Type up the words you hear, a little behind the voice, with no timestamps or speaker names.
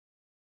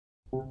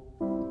I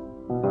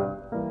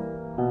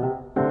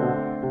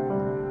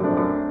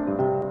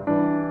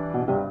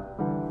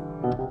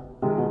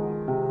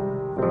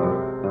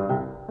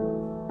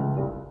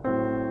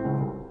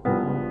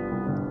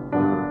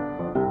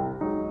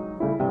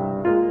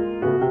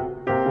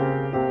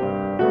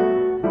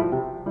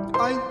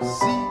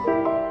see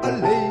a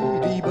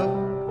ladybug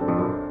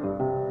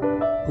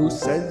who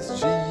says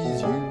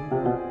she's you.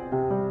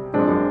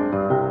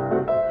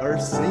 Her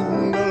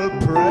single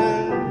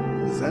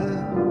presence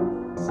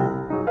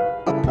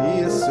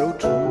appears so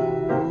true.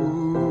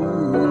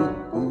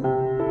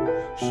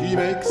 She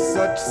makes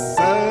such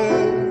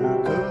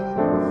circles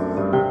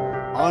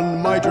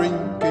on my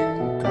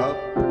drinking cup,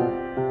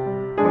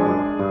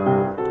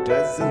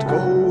 doesn't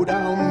go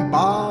down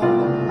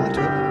bottom,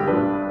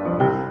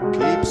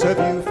 keeps her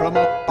view from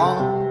up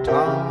on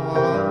top.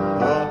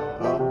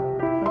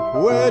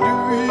 Where do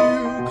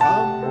you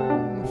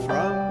come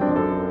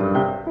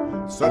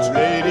from, such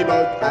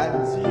ladybug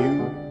as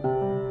you?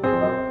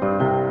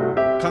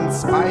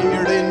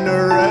 Conspired in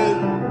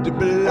red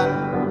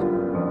black,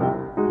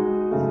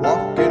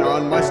 walking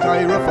on my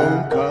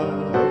styrofoam cup.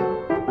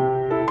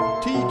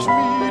 Teach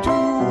me to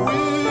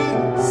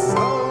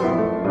whistle,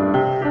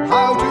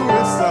 how to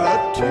whistle a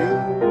tune.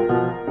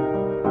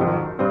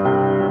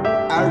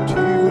 Our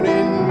tune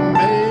in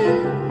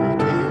making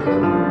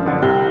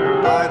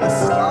by the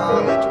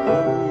starlit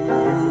moon.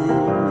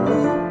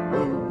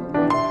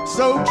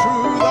 So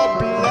true the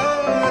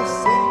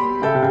blessing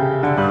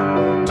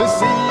to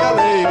see a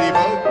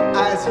ladybug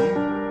as you,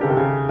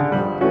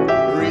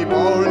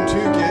 reborn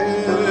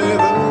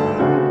together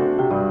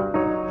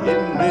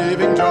in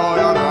living joy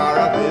on our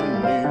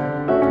avenue.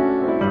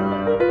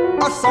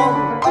 A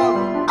song of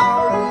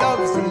our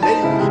love's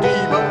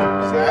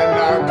ladybugs and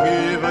our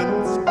given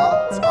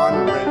spots on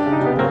red,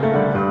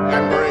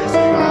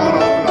 embracing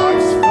all of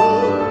life's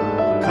full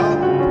cup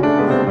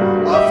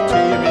of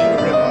teeming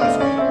rivers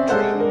we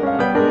tread.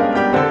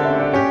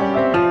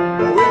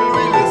 Will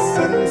we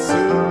listen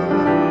soon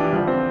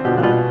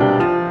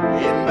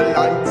in the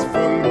light's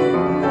full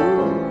moon,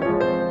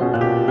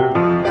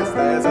 as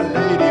there's a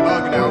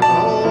ladybug now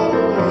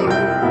calling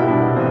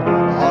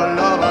all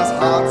of us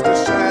hearts to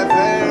share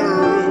their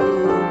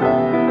room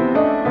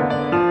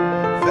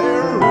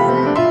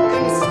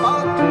in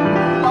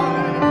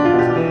spotlight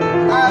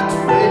that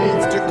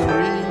fades to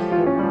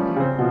cream,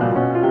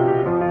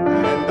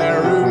 and their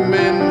room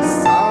in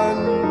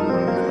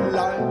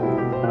sunlight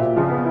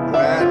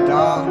where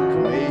dark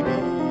may be.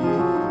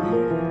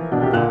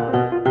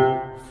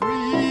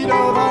 Freed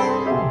of our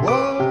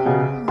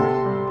worries,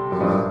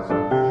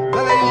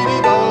 the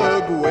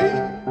ladybug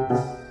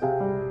waits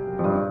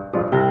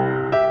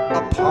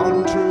upon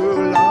true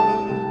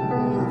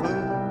lovers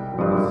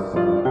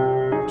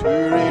to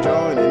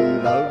rejoin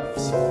in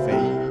love's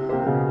faith.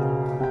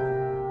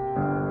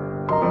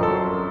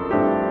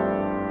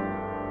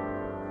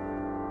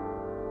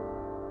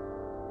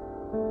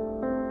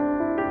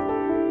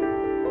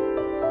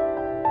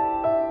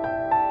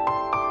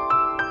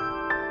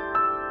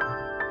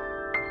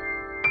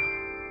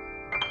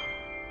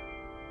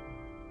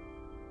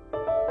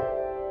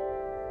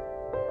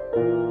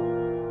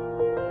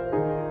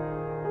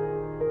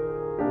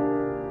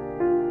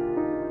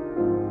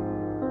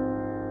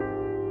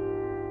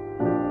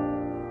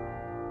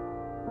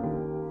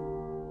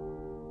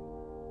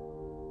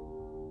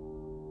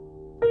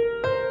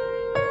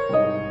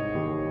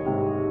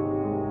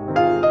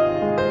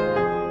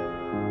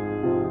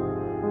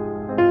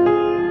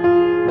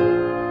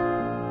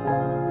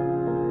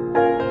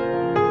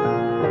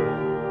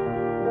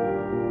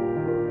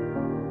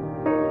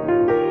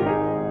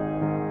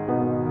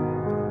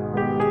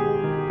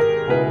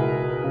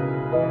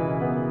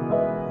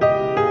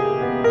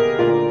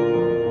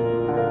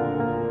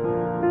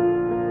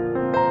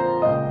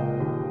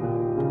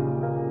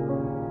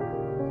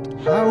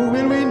 How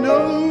will we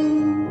know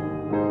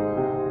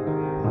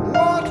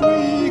what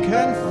we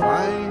can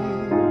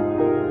find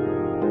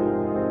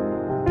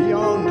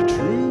beyond the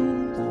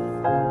truth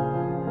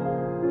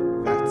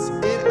that's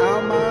in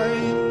our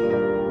mind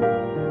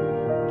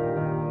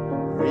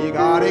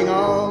regarding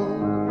all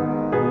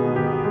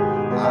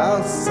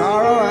our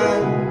sorrow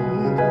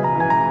and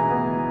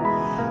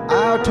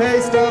our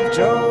taste of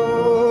joy?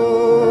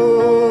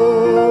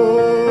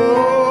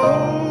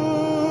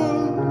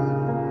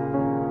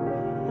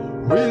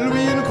 Will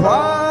we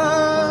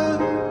inquire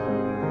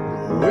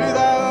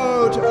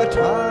without a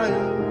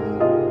time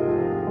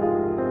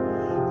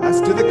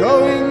as to the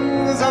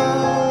goings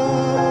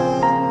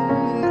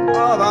on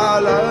of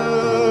our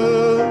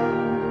love,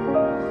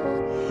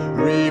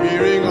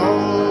 revering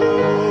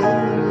all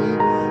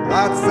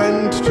that's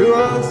sent to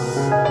us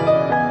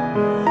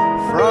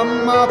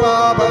from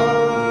above?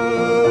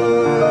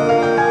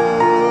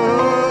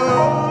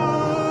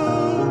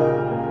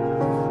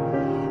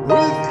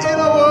 Within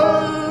a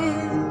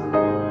world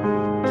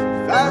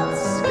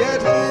that's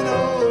getting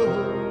old,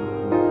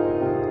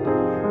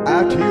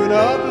 our tune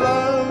of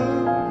love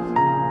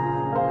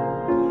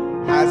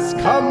has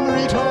come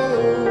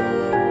retold,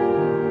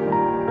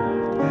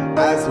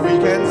 as we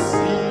can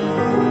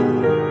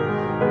see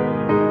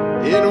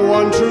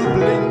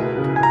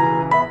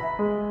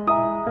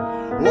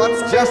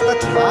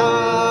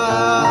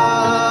time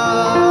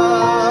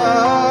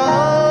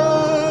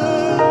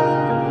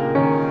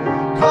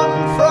come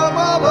from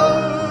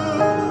above,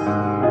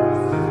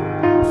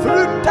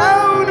 through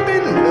down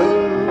below.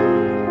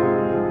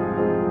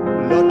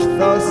 Let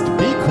thirst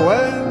be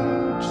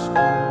quenched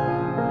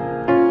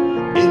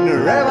in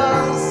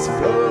rivers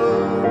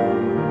flow,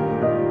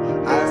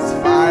 as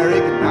fire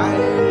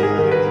ignites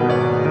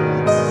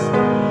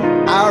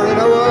our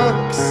inner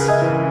works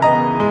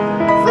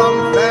from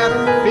their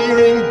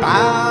fearing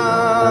boundaries.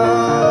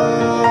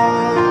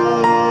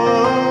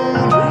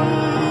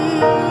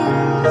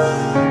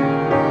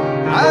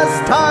 As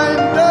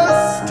time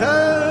does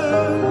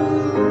turn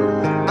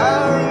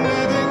our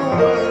living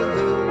world,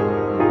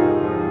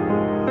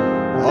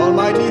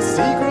 almighty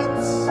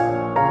secrets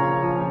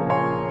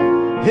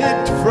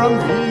hid from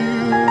view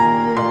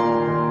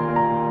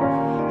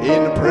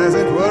in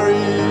present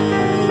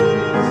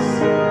worries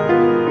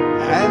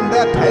and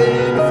their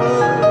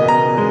painful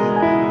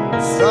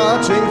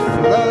searching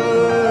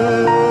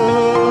flurries.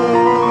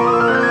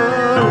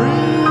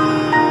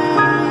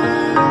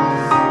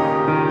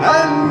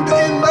 And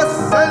in the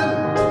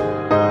scent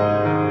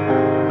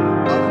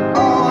of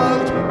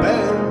old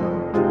bent,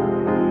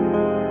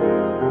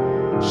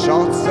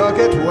 short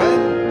circuit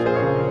went,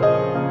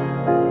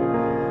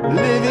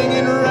 living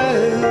in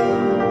rent.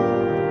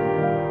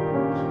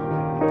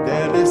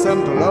 There lives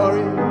some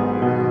glory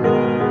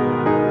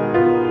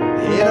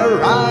in a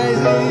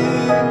rising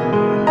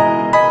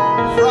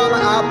from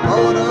our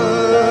borders,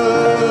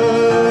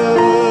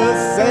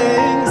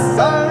 saying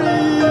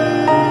sorry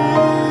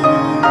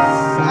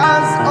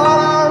as all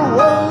our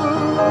woe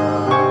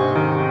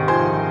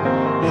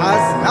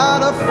has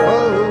not a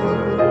foe,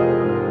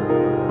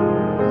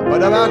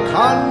 but of our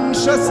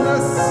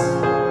consciousness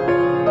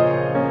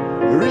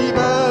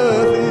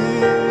rebirthing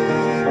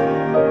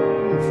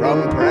from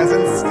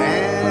present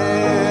stance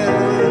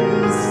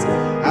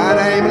an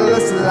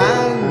aimless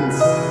lance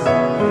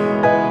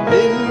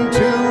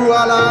into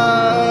a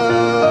love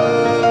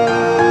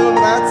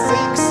that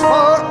seeks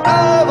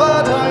forever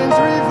time's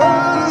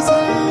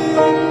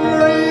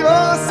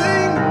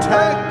reversing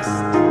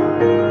text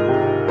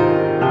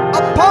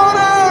upon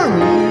our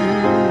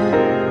muse.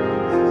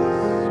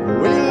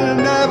 We'll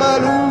never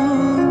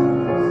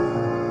lose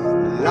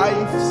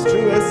life's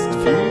truest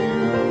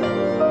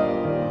fuse,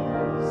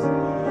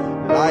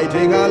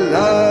 lighting a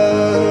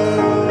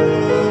love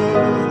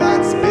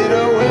that's been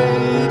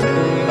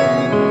awaiting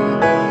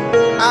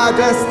our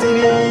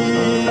destiny's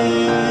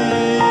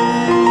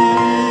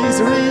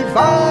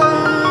revival,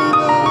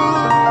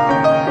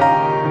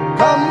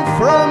 come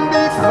from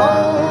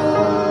before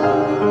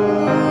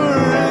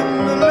in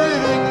the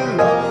living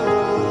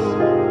love.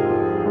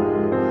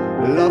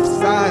 Love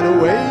sign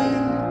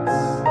awaits,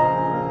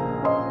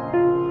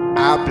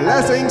 our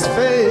blessings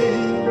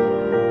fade,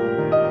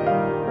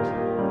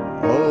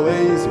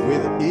 always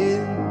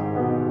within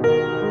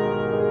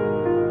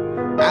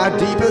our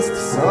deepest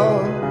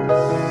source,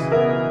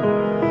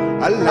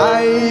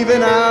 alive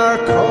in our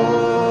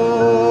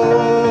core,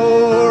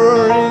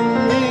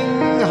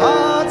 ringing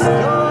heart's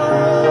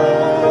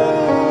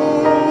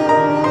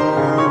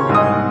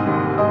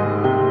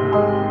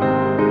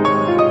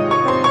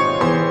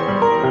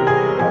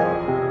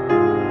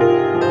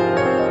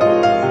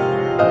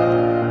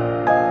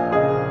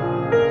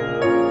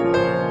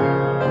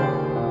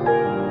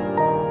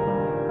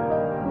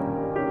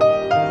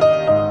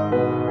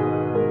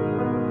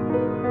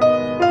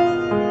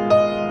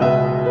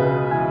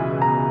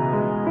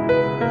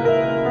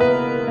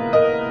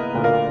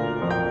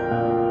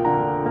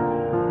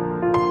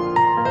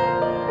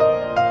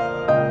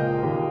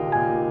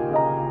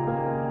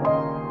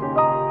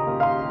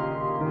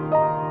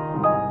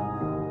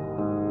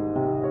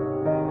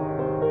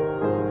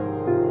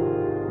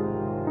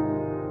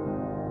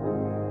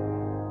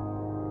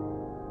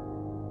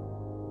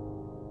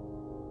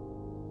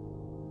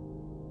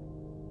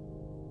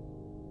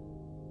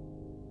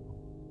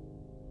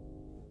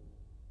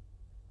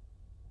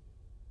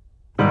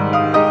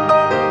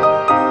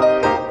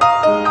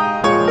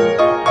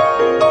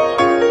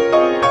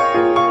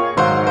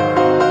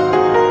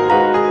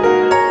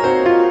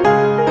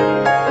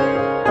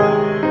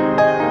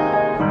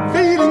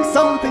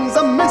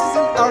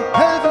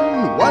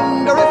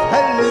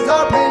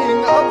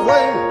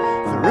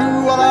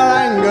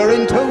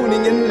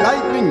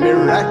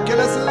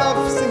miraculous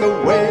love sing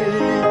away,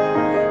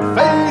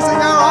 facing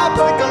our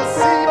obstacles,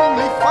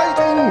 seemingly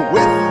fighting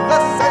with the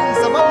sense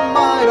of a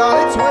mind on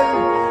its way.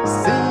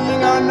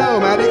 Seeing our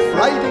nomadic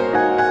flighting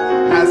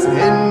has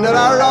hindered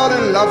our rod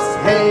in love's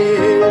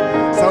hay.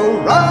 So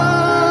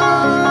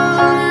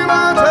rhyme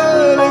our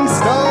telling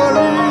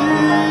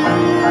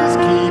stories,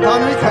 keep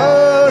on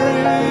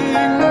recurring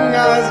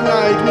as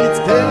night meets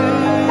day.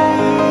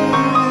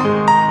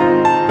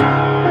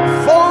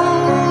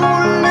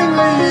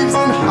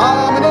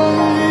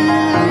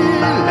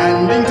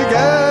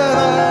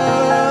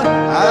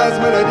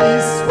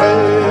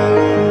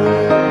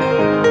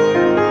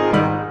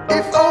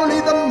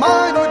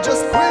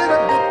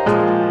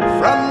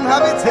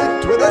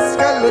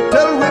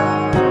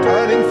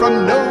 From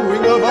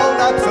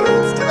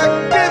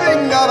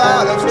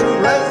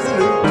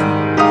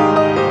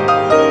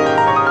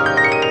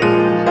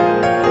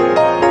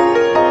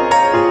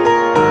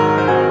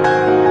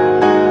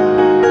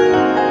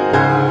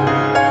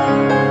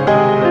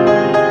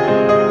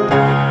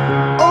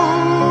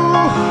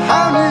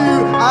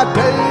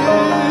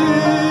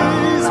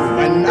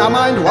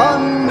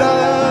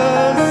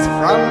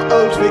from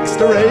old fixed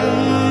arrays,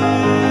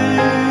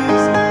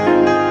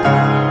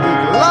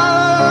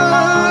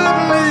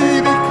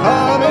 gladly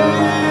becoming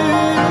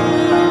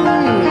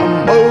a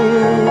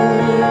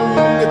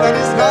mold that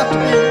is not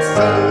being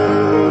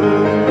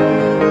sold,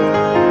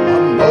 a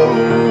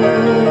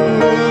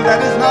mold that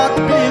is not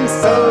being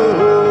sold.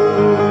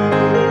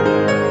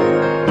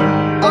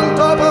 On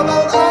top of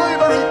old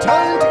ivory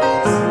turn to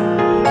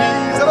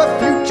keys of a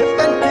future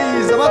and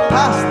keys of a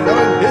past,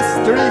 knowing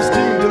history's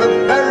tuned to the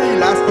very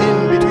last in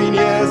between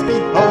years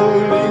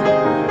beholding.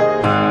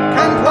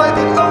 Can't quite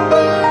get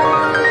away,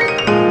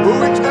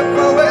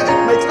 whichever way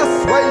it makes us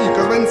sway,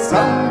 cause when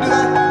some do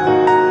that,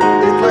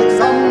 it's like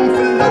some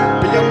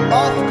fallopian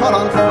moth caught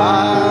on fire.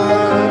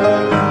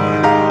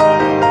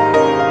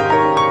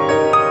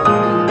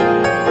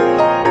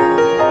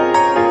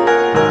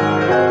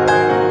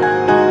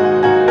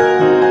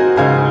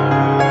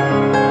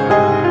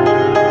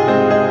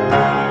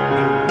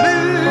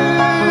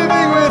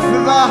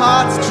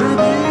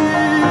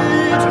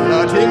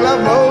 Letting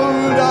love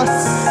mold us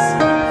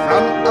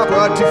from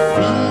upward to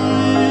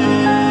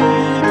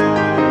feet,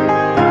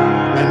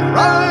 and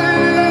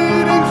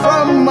riding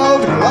from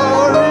old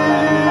glory,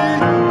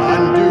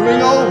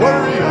 undoing all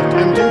worry,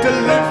 attempting to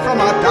live from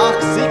our dark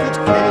secret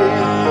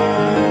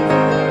cave,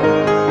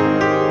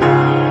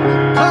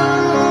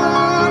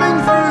 turning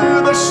through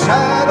the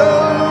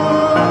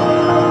shadows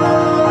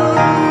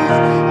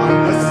on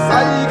the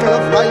cycle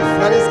of life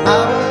that is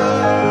ours,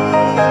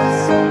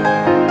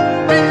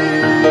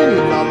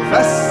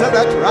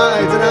 that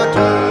rides in our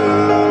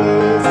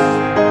toes.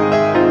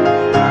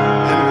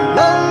 And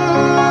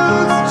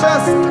love's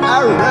just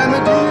our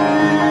remedy,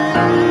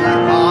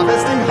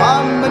 harvesting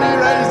harmony,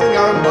 raising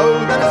our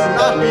mode that is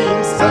not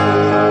being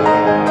sold.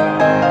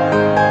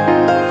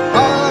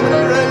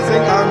 Harmony,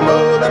 raising our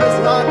mode that is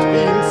not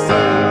being sold.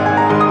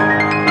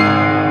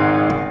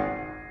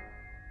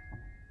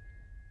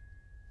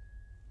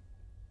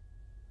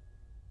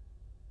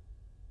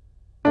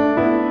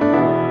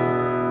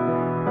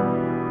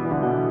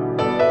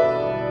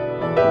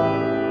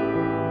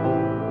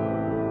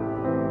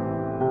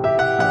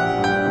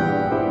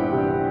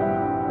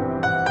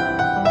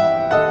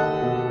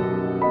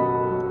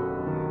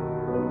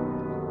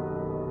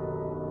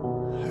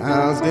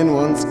 Housed in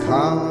one's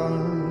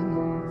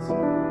cars,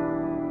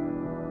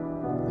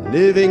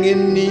 living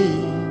in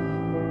need,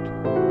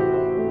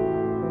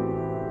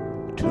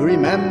 to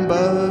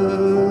remember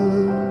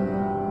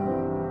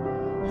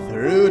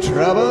through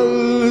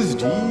troubles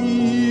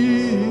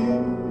deep,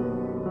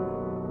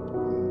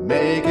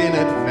 making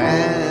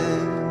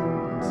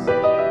advance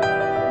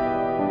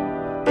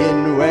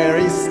in where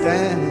he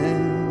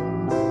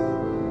stands,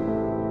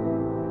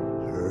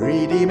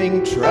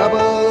 redeeming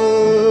trouble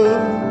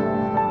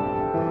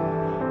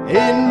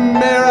in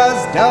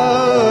mirrors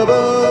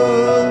double,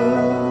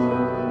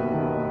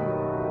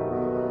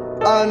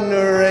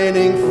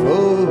 unreigning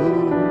foe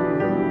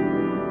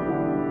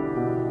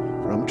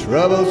from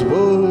trouble's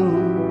woe,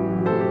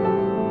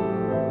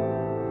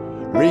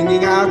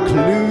 ringing our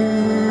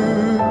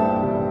clue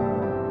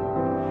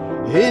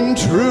in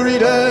true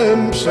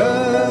redemption,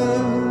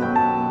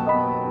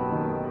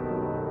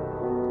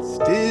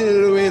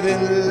 still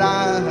within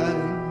life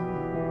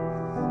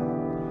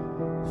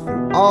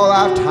through all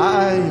our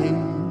time.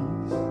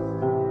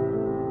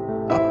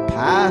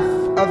 Path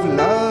of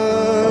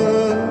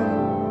love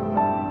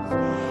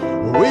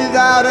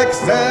without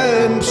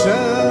exemption,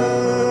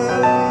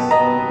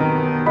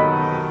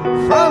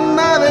 from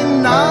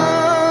having not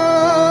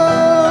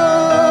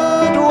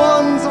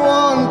one's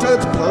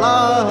wanted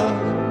plot,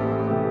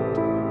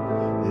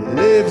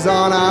 lives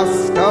on our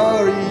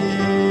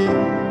stories,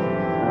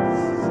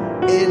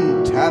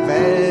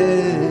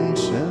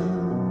 intervention,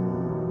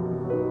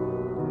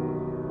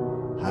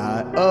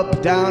 high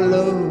up, down,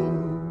 low,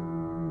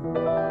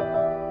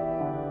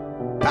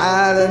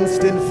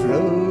 balanced in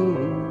flow,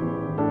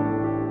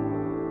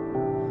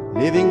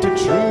 living to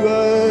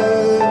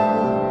truer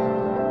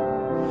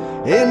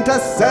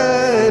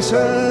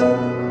intercession.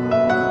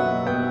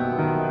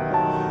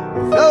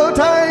 Though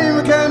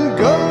time can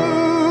go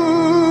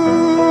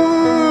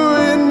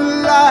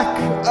in lack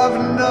of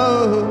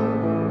know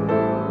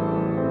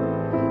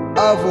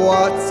of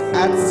what's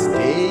at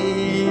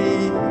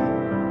stake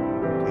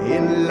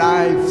in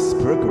life's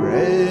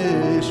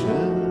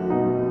progression,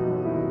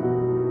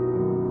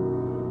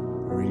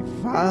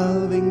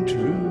 revolving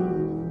true,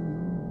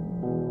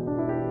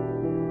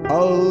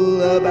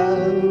 all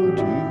about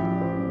you,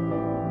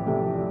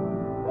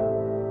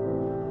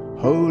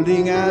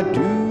 holding our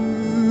due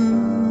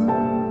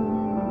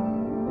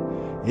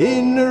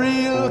in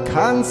real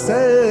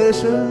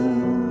concession.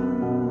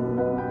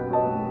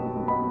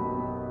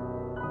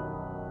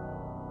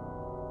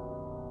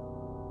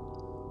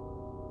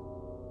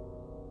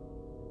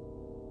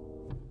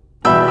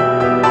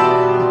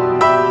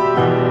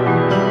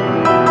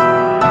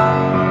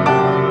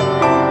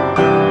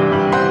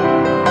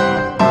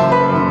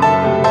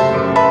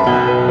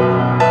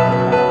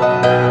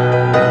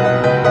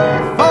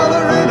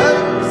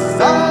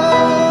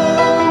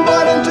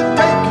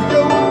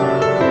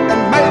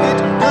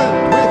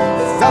 Good.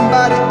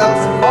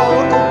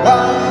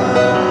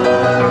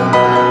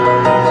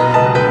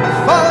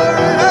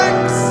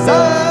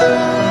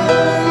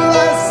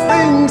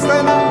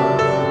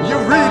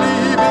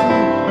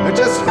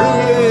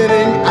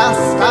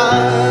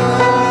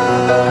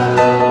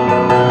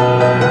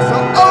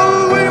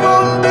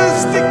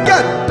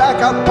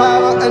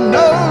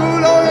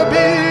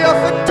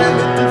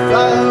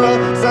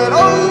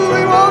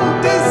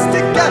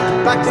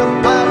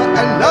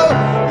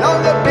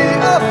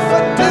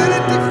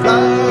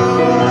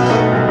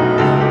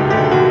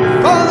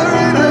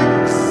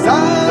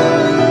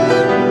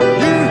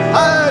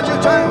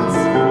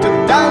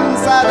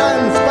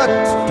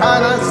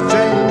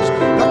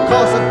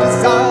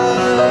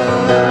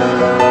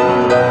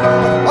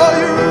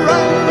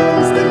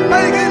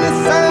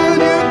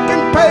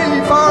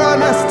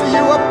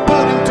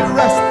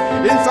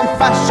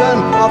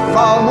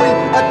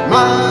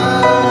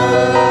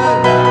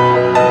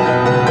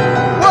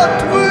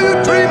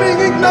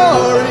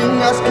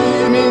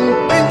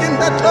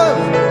 that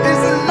love is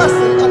a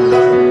lesson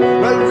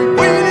unlearned. Well,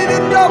 we need a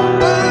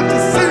double to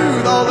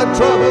soothe all the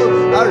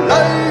trouble our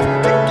life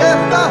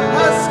together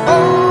has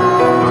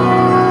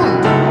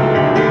spawned.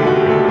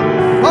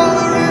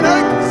 Father in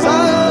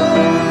exile,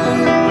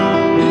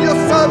 your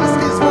service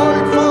is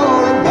void for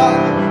a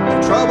while.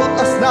 Trouble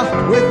us not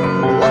with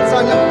what's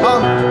on your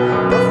heart.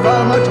 Prefer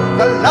much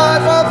the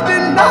life of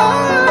denial.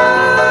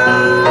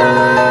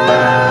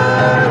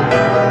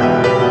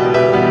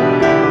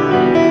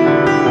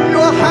 You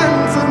are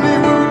handsomely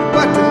wooed,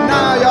 but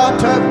now you're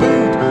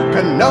tabooed.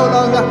 Can no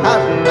longer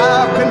have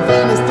our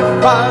convenience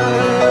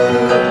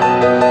defined.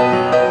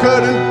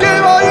 Couldn't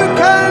give all you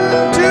can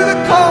to the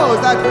cause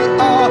that we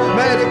are.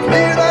 Made it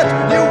clear that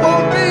you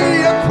won't be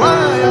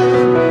acquired.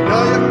 No,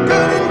 you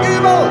couldn't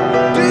give all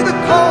to the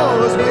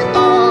cause we are.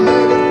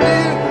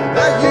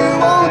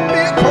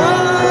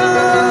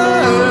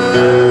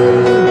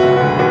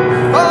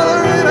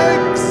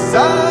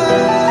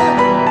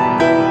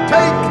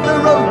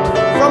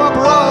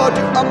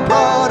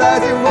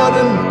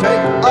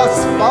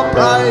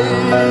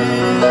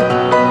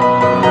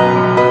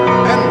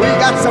 And we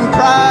got some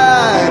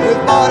pride with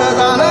borders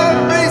on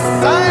every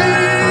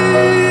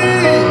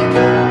side.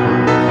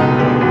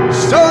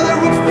 Sure, there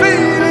were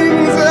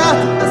feelings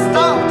at the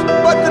start,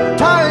 but the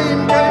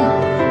time came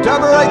to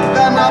break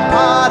them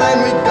apart,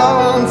 and we go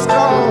on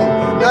strong,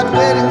 not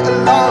getting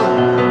along.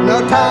 No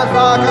time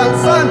for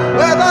concern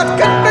where that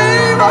could be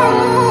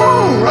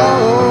wrong,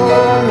 wrong.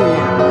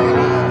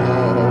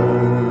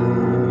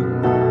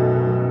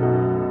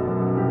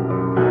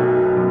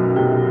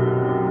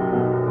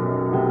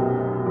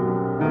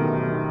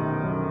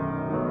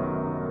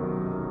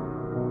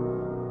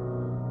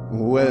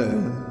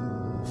 Well,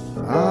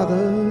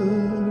 Father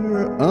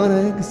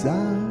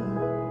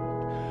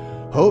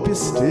unexiled, hope you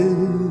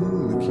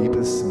still keep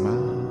a smile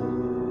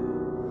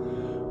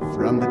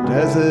from the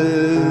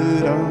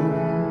desert on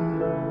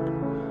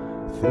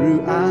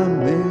through our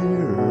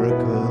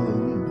miracle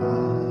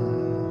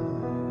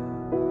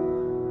mile.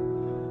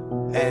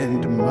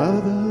 And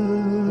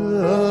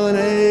Mother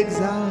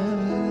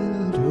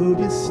unexiled, hope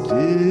you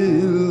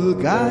still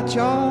got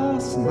your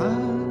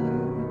smile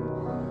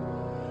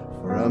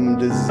from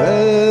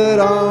desert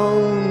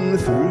on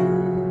through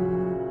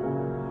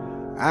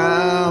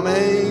our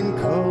main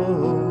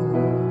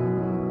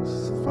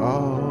course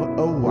for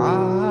a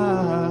while.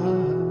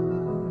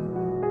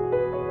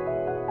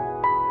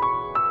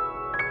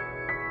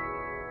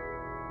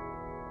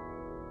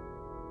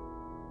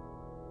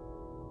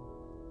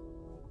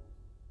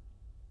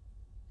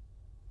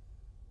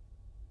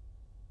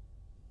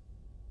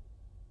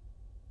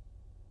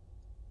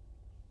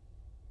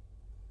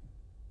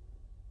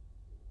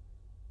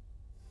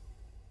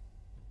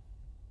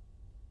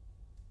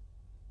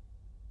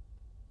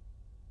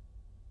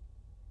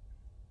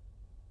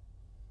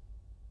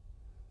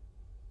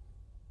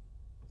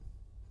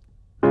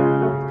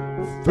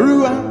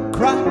 Through our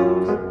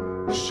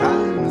cracks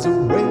shines a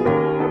way,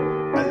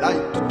 a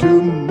light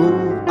to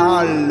move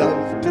our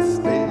love to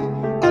stay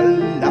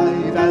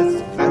alive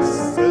as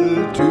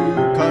vessel to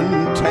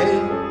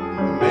contain,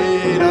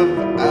 made of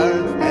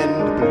earth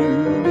and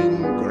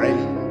blooming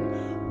grain.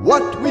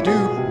 What we do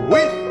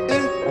with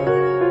it,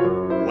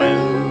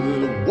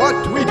 well,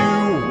 what we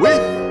do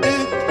with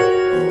it,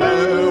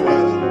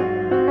 farewell,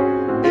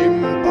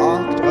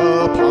 embarked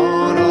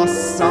upon a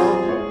song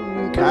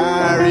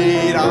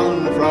carried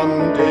on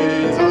from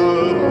days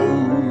of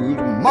old,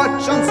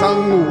 much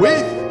unsung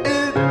with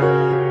it.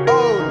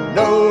 Oh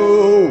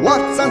no,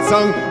 what's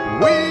unsung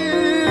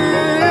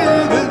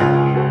with it?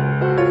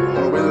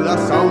 Or will our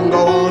song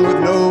go on with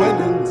no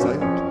end in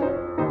sight,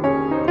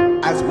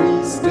 as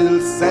we still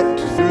set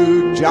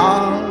through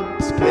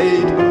jobs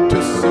played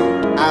to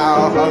suit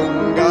our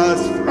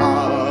hunger's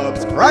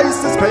throbs?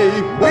 Prices pay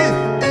with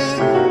it,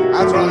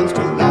 as rhymes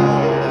to law.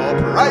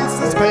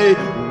 Prices pay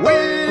with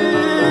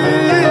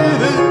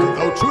it,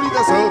 though truly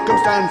the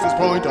circumstances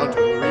point on to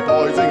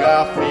repoising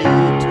our feet.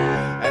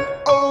 And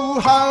oh,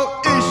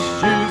 how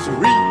issues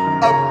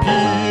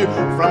reappear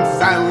from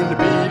sound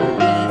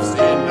beliefs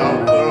in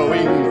a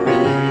throwing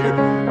rear.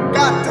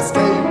 Got to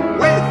stay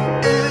with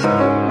it,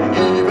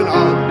 even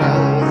on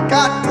balls.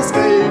 Got to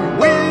stay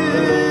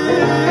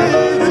with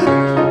it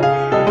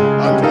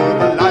until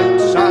the light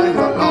shines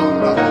along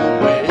the whole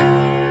way.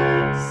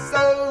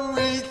 So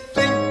we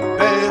think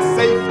there's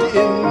safety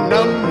in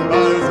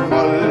numbers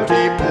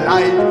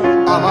multiplied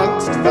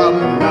amongst the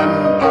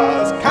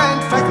members.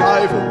 Can't take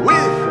life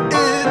with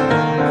it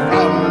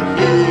from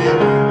here,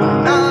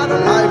 not a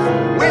life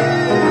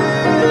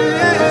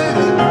with it.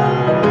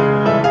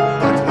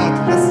 But let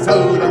the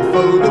soul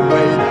unfold the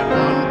way that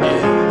one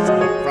is,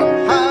 from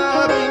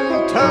having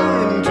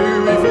turned to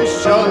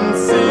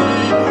efficiency,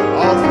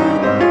 all through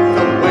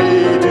the way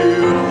to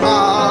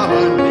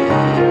harmony,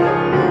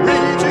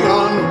 reaching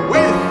on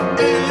with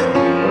it,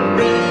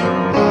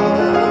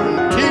 reborn,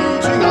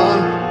 teaching on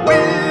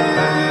with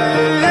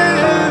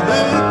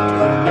it,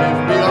 to live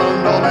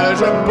beyond all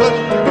measure, put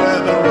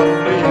together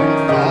roughly